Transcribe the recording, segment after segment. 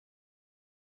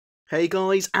Hey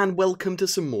guys, and welcome to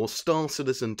some more Star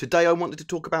Citizen. Today I wanted to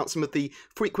talk about some of the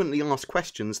frequently asked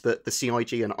questions that the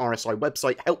CIG and RSI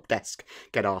website help desk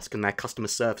get asked and their customer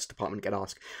service department get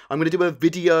asked. I'm going to do a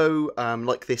video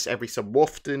like this every so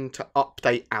often to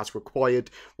update as required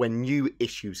when new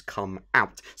issues come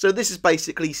out. So this is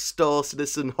basically Star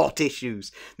Citizen hot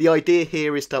issues. The idea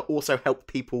here is to also help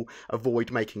people avoid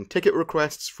making ticket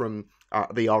requests from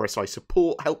the RSI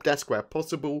Support help desk where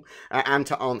possible, and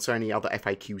to answer any other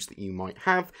FAQs that you might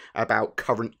have about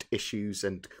current issues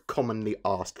and commonly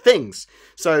asked things.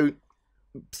 So,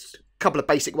 couple of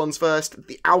basic ones first.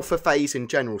 The alpha phase in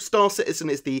general. Star Citizen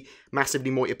is the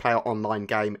massively multiplayer online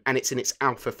game, and it's in its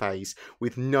alpha phase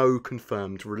with no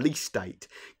confirmed release date.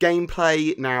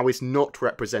 Gameplay now is not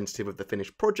representative of the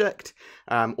finished project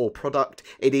or product.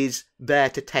 It is there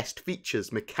to test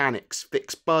features, mechanics,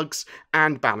 fix bugs,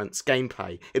 and balance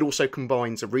gameplay. It also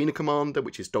combines Arena Commander,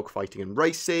 which is dogfighting and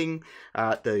racing,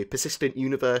 the Persistent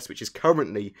Universe, which is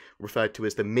currently referred to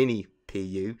as the Mini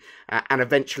PU, and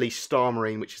eventually Star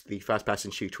Marine, which is the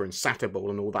first-person shooter, and Satterball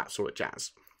and all that sort of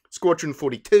jazz. Squadron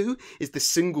 42 is the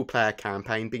single-player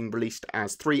campaign being released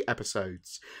as 3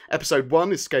 episodes. Episode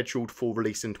 1 is scheduled for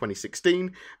release in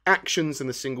 2016. Actions in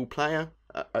the single-player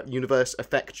universe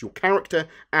affect your character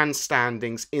and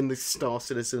standings in the Star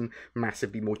Citizen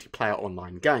massively multiplayer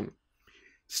online game.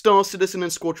 Star Citizen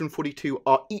and Squadron 42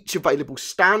 are each available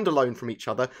standalone from each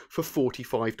other for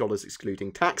 $45 excluding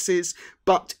taxes,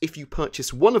 but if you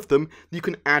purchase one of them, you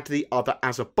can add the other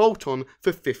as a bolt-on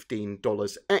for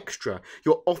 $15 extra.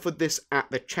 You're offered this at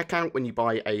the checkout when you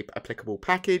buy a applicable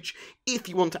package. If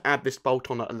you want to add this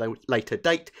bolt-on at a later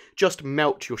date, just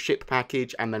melt your ship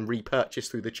package and then repurchase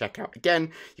through the checkout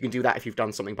again. You can do that if you've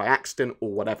done something by accident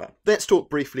or whatever. Let's talk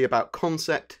briefly about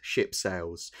concept ship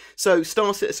sales. So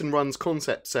Star Citizen runs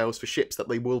concept sales for ships that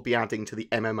they will be adding to the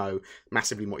MMO,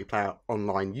 massively multiplayer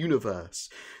online universe.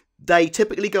 They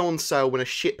typically go on sale when a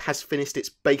ship has finished its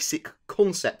basic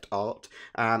concept art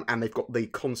and they've got the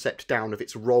concept down of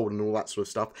its role and all that sort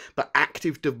of stuff, but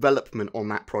active development on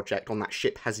that project, on that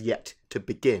ship, has yet to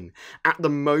begin. At the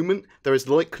moment, there is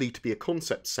likely to be a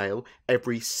concept sale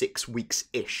every 6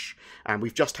 weeks-ish. And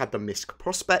we've just had the Misk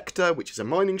Prospector, which is a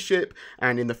mining ship,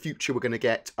 and in the future we're going to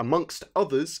get, amongst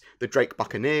others, the Drake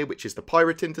Buccaneer, which is the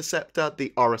pirate interceptor,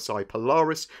 the RSI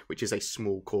Polaris, which is a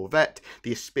small corvette,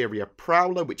 the Asperia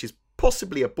Prowler, which is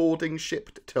possibly a boarding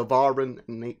ship, Tavaran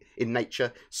in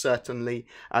nature, certainly.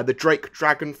 The Drake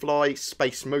Dragonfly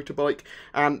space motorbike.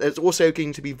 There's also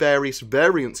going to be various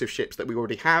variants of ships that we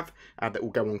already have that will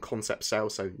go on concept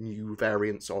sale, so new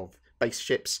variants of base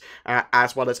ships,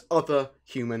 as well as other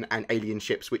human and alien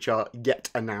ships which are yet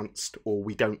announced or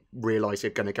we don't realise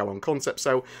are going to go on concept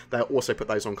sale. They'll also put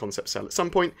those on concept sale at some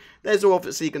point. There's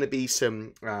obviously going to be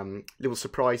some little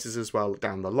surprises as well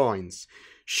down the lines.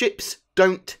 Ships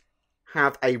don't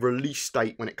have a release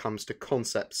date when it comes to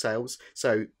concept sales,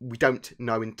 so we don't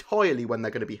know entirely when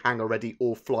they're going to be hangar ready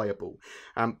or flyable.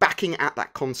 Backing at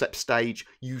that concept stage,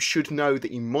 you should know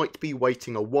that you might be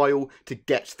waiting a while to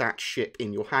get that ship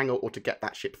in your hangar or to get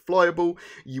that ship flyable.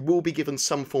 You will be given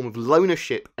some form of loaner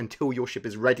ship until your ship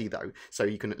is ready though, so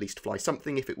you can at least fly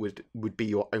something if it would be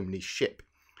your only ship.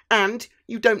 And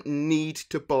you don't need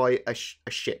to buy a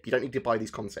ship. You don't need to buy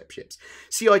these concept ships.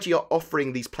 CIG are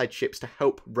offering these pledge ships to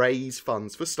help raise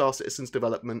funds for Star Citizen's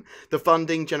development. The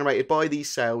funding generated by these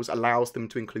sales allows them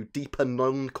to include deeper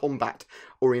non-combat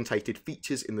orientated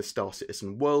features in the Star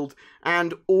Citizen world,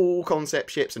 and all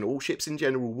concept ships and all ships in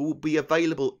general will be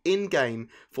available in-game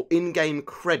for in-game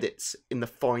credits in the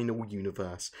final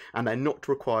universe, and they're not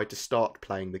required to start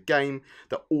playing the game.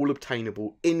 They're all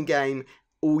obtainable in-game.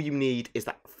 All you need is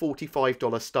that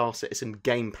 $45 Star Citizen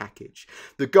game package.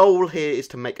 The goal here is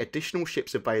to make additional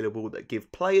ships available that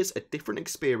give players a different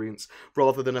experience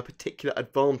rather than a particular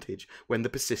advantage when the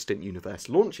Persistent Universe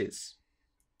launches.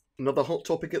 Another hot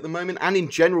topic at the moment, and in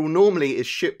general normally, is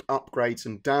ship upgrades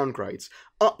and downgrades.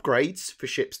 Upgrades for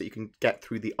ships that you can get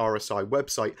through the RSI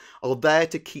website are there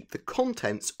to keep the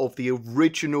contents of the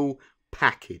original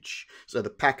package. So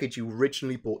the package you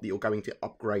originally bought that you're going to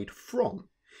upgrade from.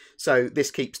 So this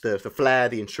keeps the flair,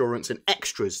 the insurance, and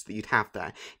extras that you'd have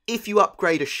there. If you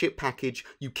upgrade a ship package,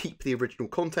 you keep the original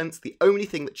contents. The only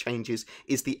thing that changes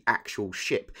is the actual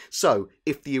ship. So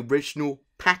if the original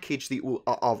package that you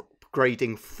are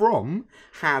upgrading from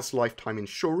has lifetime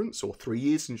insurance or 3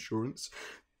 years insurance,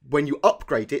 when you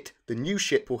upgrade it, the new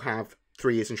ship will have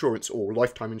 3 years insurance or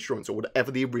lifetime insurance or whatever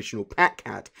the original pack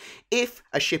had. If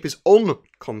a ship is on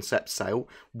concept sale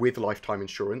with lifetime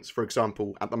insurance, for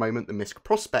example, at the moment the Misk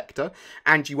Prospector,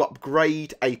 and you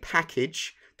upgrade a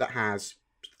package that has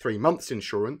 3 months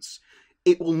insurance,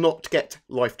 it will not get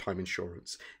lifetime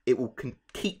insurance. It will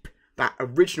keep that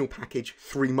original package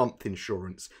 3-month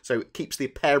insurance. So it keeps the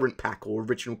parent pack or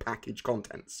original package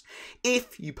contents.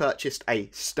 If you purchased a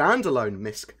standalone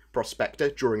MISC prospector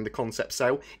during the concept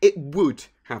sale, it would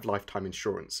have lifetime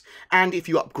insurance. And if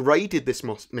you upgraded this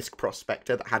MISC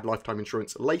prospector that had lifetime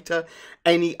insurance later,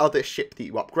 any other ship that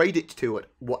you upgrade it to at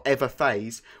whatever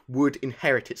phase would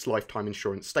inherit its lifetime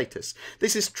insurance status.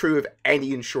 This is true of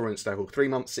any insurance level: 3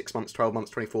 months, 6 months, 12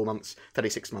 months, 24 months,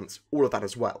 36 months, all of that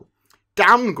as well.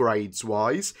 Downgrades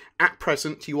wise, at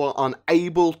present you are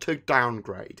unable to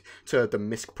downgrade to the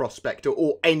MISC prospector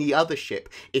or any other ship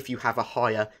if you have a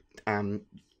higher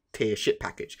tier ship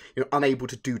package. You're unable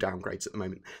to do downgrades at the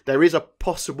moment. There is a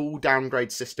possible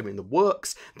downgrade system in the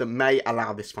works that may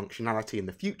allow this functionality in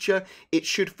the future. It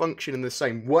should function in the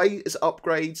same way as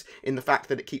upgrades, in the fact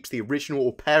that it keeps the original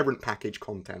or parent package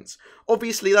contents.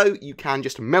 Obviously though, you can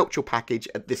just melt your package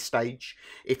at this stage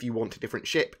if you want a different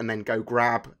ship, and then go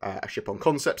grab a ship on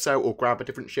concept sale or grab a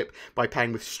different ship by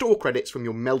paying with store credits from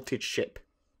your melted ship.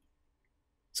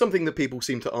 Something that people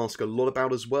seem to ask a lot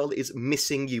about as well is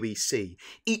missing UEC.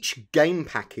 Each game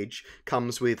package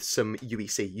comes with some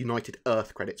UEC, United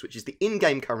Earth credits, which is the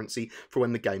in-game currency for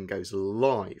when the game goes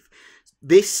live.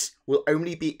 This will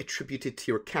only be attributed to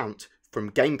your account from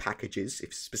game packages,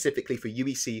 if specifically for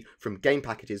UEC from game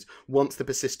packages, once the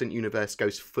persistent universe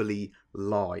goes fully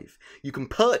live. You can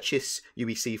purchase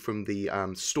UEC from the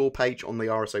store page on the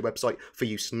RSI website for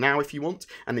use now if you want,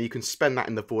 and then you can spend that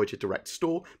in the Voyager Direct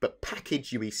store, but package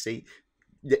UEC,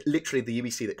 literally the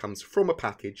UEC that comes from a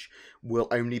package, will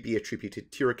only be attributed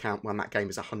to your account when that game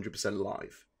is 100%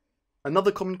 live.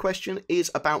 Another common question is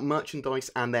about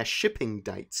merchandise and their shipping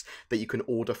dates that you can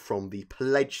order from the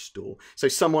Pledge store. So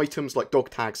some items like dog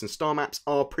tags and star maps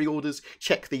are pre-orders.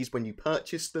 Check these when you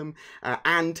purchase them,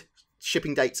 and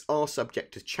shipping dates are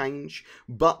subject to change,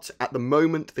 but at the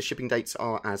moment the shipping dates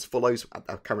are as follows,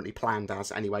 are currently planned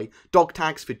as anyway. Dog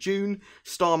tags for June,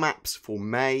 star maps for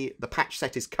May, the patch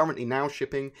set is currently now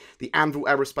shipping, the Anvil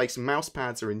Aerospace mouse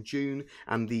pads are in June,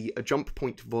 and the Jump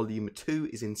Point Volume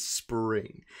 2 is in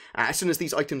spring. As soon as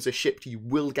these items are shipped, you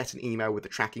will get an email with the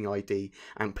tracking ID,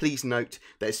 and please note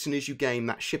that as soon as you gain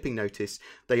that shipping notice,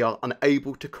 they are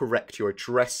unable to correct your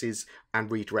addresses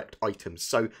and redirect items.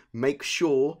 So make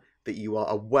sure that you are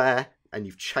aware and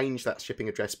you've changed that shipping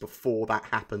address before that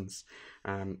happens.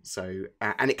 And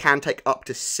it can take up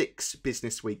to 6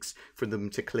 business weeks for them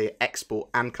to clear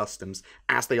export and customs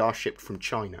as they are shipped from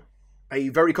China. A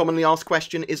very commonly asked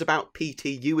question is about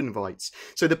PTU invites.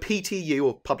 So the PTU,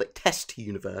 or Public Test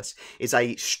Universe, is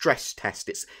a stress test.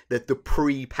 It's the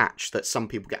pre-patch that some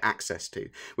people get access to,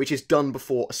 which is done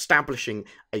before establishing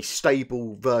a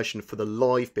stable version for the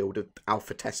live build of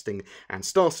alpha testing and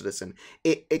Star Citizen.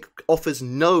 It offers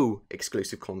no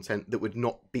exclusive content that would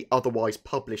not be otherwise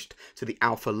published to the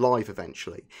alpha live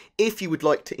eventually. If you would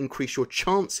like to increase your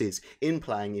chances in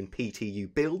playing in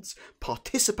PTU builds,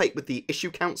 participate with the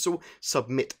Issue Council,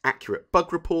 submit accurate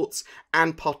bug reports,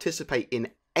 and participate in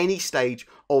any stage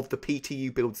of the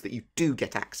PTU builds that you do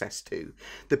get access to.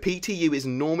 The PTU is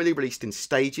normally released in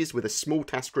stages, with a small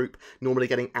test group normally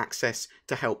getting access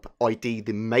to help ID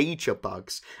the major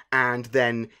bugs, and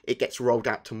then it gets rolled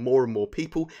out to more and more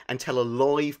people until a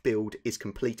live build is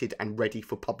completed and ready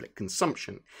for public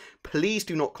consumption. Please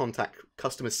do not contact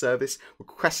customer service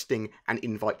requesting an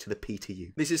invite to the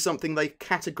PTU. This is something they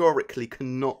categorically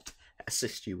cannot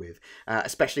assist you with,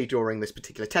 especially during this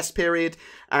particular test period,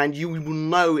 and you will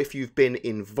know if you've been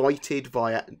invited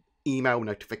via email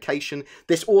notification.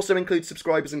 This also includes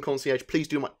subscribers and concierge. Please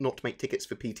do not make tickets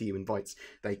for PTU invites.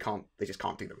 They just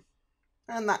can't do them.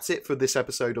 And that's it for this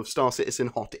episode of Star Citizen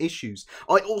Hot Issues.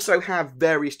 I also have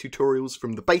various tutorials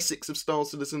from the basics of Star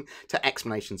Citizen to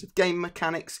explanations of game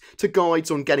mechanics to guides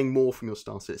on getting more from your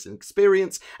Star Citizen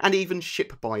experience, and even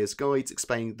ship buyer's guides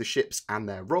explaining the ships and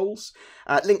their roles.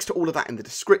 Links to all of that in the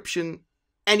description.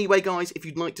 Anyway guys, if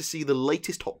you'd like to see the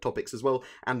latest hot topics as well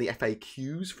and the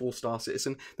FAQs for Star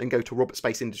Citizen, then go to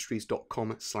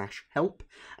robertspaceindustriescom/help.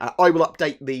 I will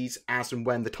update these as and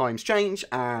when the times change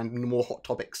and more hot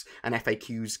topics and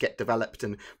FAQs get developed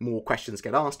and more questions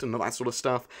get asked and all that sort of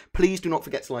stuff. Please do not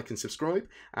forget to like and subscribe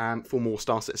for more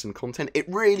Star Citizen content. It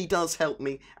really does help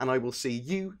me, and I will see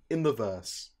you in the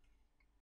verse.